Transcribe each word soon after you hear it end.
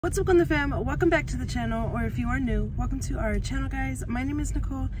What's up, Conde fam? Welcome back to the channel, or if you are new, welcome to our channel, guys. My name is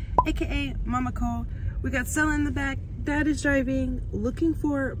Nicole, aka Mama Cole. We got Stella in the back. Dad is driving, looking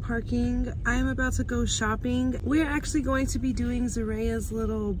for parking. I am about to go shopping. We're actually going to be doing Zaraya's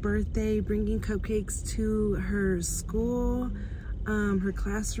little birthday, bringing cupcakes to her school, her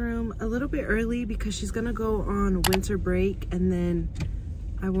classroom, a little bit early because she's gonna go on winter break, and then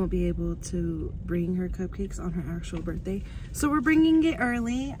I won't be able to bring her cupcakes on her actual birthday. So we're bringing it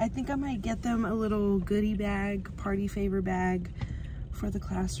early. I think I might get them a little goodie bag, party favor bag for the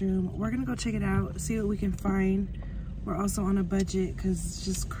classroom. We're gonna go check it out, see what we can find. We're also on a budget because it's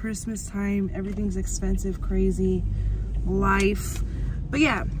just Christmas time. Everything's expensive, crazy life. But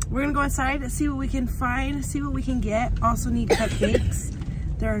yeah, we're gonna go inside and see what we can find, see what we can get. Also need cupcakes.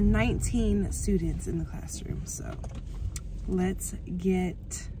 There are 19 students in the classroom, so let's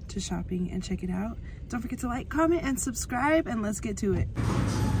get to shopping and check it out. Don't forget to like, comment, and subscribe, and let's get to it.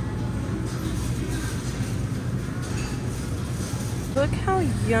 Look how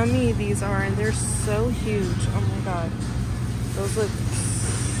yummy these are, and they're so huge. Oh my god, those look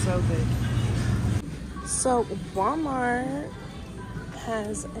so good. So Walmart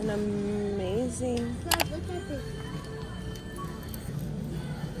has an amazing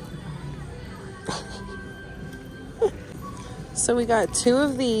So we got 2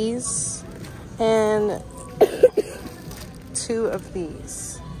 of these and 2 of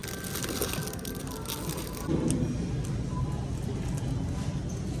these.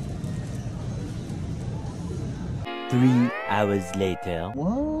 Three hours later.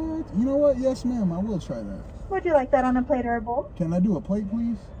 What? You know what? Yes, ma'am. I will try that. Would you like that on a plate or a bowl? Can I do a plate,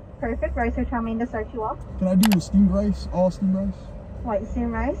 please? Perfect. Rice or chow mein to start you off? Can I do steamed rice? All steamed rice? White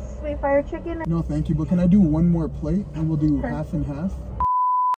steamed rice, sweet fire chicken. No, thank you. But can I do one more plate and we'll do half and half?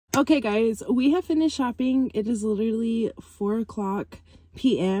 Okay, guys, we have finished shopping. It is literally 4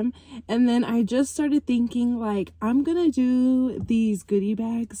 p.m. And then I just started thinking, like, I'm gonna do these goodie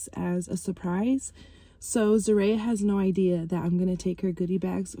bags as a surprise. So Zaraya has no idea that I'm gonna take her goodie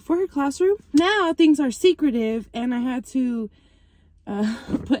bags for her classroom. Now things are secretive, and I had to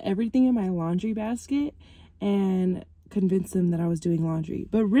put everything in my laundry basket and convince them that I was doing laundry.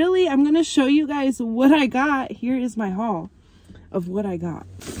 But really, I'm gonna show you guys what I got. Here is my haul of what I got.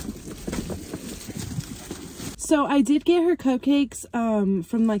 So I did get her cupcakes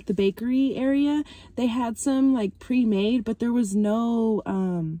from like the bakery area. They had some like pre-made, but there was no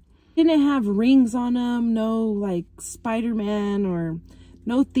didn't have rings on them, no like Spider-Man or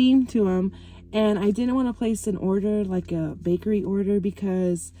no theme to them. And I didn't want to place an order, like a bakery order,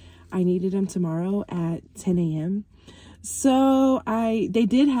 because I needed them tomorrow at 10 a.m. So they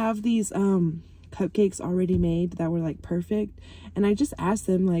did have these cupcakes already made that were like perfect, and I just asked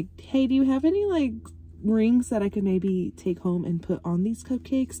them, like, hey, do you have any like rings that I could maybe take home and put on these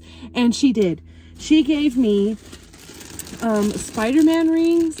cupcakes? And she did. She gave me Spider-Man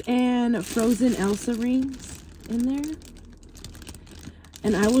rings and Frozen Elsa rings in there,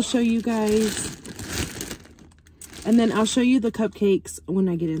 and I will show you guys, and then I'll show you the cupcakes when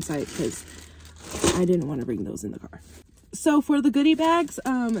I get inside because I didn't want to bring those in the car. So for the goodie bags,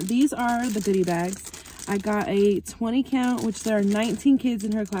 these are the goodie bags. I got a 20 count, which there are 19 kids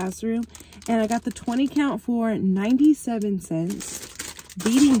in her classroom, and I got the 20 count for 97 cents,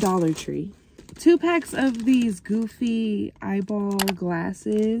 beating Dollar Tree. 2 packs of these goofy eyeball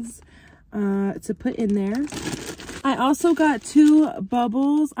glasses to put in there. I also got 2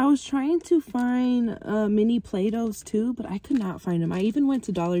 bubbles. I was trying to find mini Play-Dohs too, but I could not find them. I even went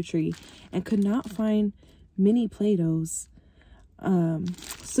to Dollar Tree and could not find mini Play-Dohs.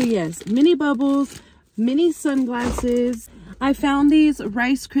 So yes, mini bubbles, mini sunglasses. I found these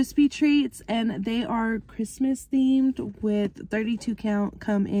Rice Krispie treats, and they are Christmas themed with 32 count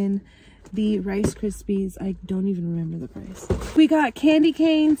come in the Rice Krispies. I don't even remember the price. We got candy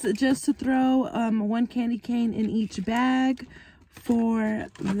canes just to throw 1 candy cane in each bag for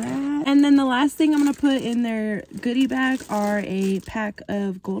that. And then the last thing I'm gonna put in their goodie bag are a pack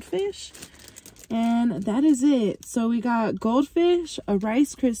of goldfish. And that is it. So we got goldfish, a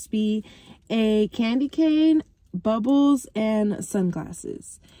Rice Krispie, a candy cane, bubbles, and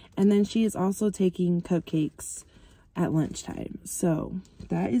sunglasses. And then she is also taking cupcakes at lunchtime. So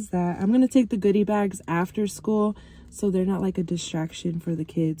that is that. I'm going to take the goodie bags after school so they're not like a distraction for the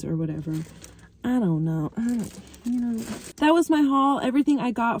kids or whatever. I don't know. That was my haul. Everything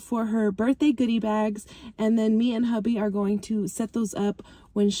I got for her birthday goodie bags. And then me and hubby are going to set those up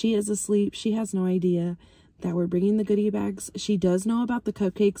when she is asleep. She has no idea that we're bringing the goodie bags. She does know about the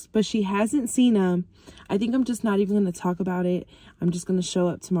cupcakes, but she hasn't seen them. I think I'm just not even going to talk about it. I'm just going to show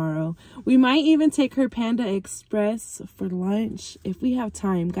up tomorrow. We might even take her Panda Express for lunch if we have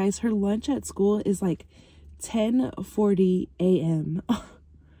time. Guys, her lunch at school is like 10:40 a.m.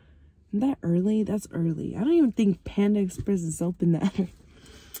 Isn't that early? That's early. I don't even think Panda Express is open that early.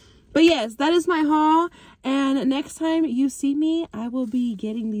 But yes, that is my haul. And next time you see me, I will be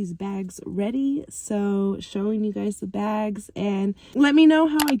getting these bags ready. So showing you guys the bags, and let me know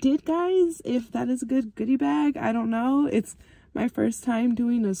how I did, guys. If that is a good goodie bag, I don't know. It's my first time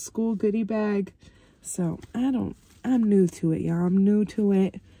doing a school goodie bag. So I'm new to it, y'all. I'm new to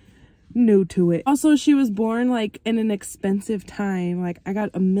it. Also, she was born like in an expensive time. Like, I got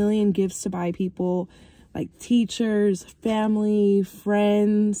a million gifts to buy people, like teachers, family,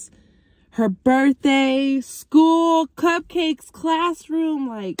 friends, her birthday, school, cupcakes, classroom.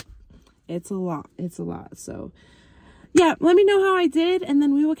 Like, it's a lot. So yeah, let me know how I did, and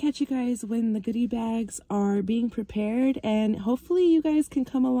then we will catch you guys when the goodie bags are being prepared, and hopefully you guys can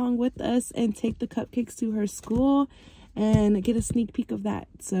come along with us and take the cupcakes to her school and get a sneak peek of that.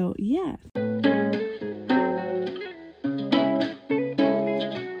 So yeah.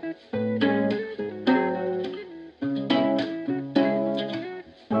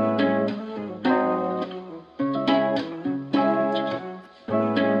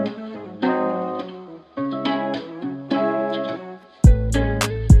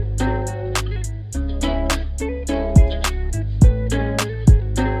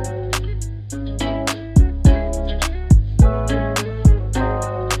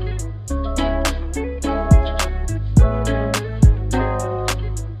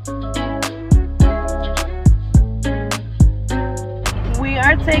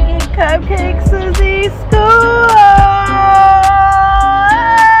 Taking cupcakes to the school.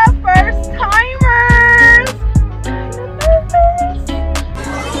 First timers.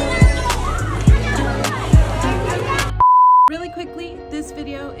 Really quickly, this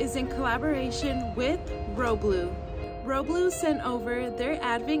video is in collaboration with Roblue. Roblue sent over their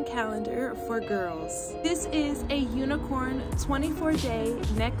advent calendar for girls. This is a unicorn 24-day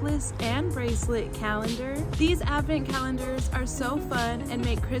necklace and bracelet calendar. These advent calendars are so fun and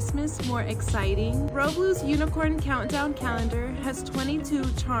make Christmas more exciting. Roblue's unicorn countdown calendar has 22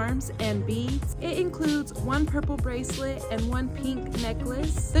 charms and beads. It includes one purple bracelet and one pink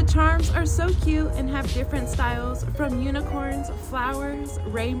necklace. The charms are so cute and have different styles, from unicorns, flowers,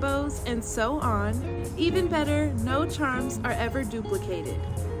 rainbows, and so on. Even better, no charms are ever duplicated.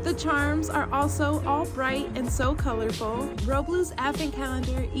 The charms are also all bright and so colorful. Roblue's advent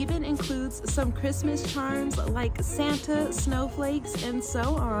calendar even includes some Christmas charms like Santa, snowflakes, and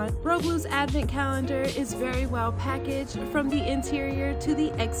so on. Roblue's advent calendar is very well packaged from the interior to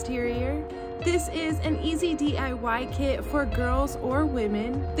the exterior. This is an easy DIY kit for girls or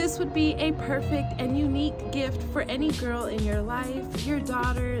women. This would be a perfect and unique gift for any girl in your life, your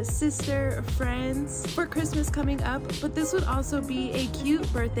daughter, sister, friends, for Christmas coming up, but this would also be a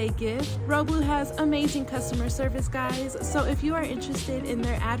cute birthday gift. Roblue has amazing customer service, guys, so if you are interested in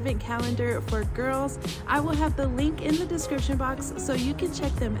their advent calendar for girls, I will have the link in the description box so you can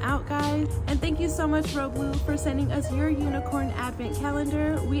check them out, guys. And thank you so much, Roblue, for sending us your unicorn advent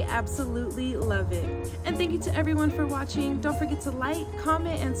calendar. We absolutely love it. And thank you to everyone for watching. Don't forget to like,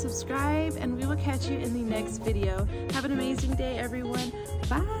 comment, and subscribe, and we will catch you in the next video. Have an amazing day, everyone.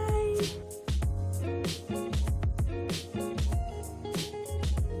 Bye.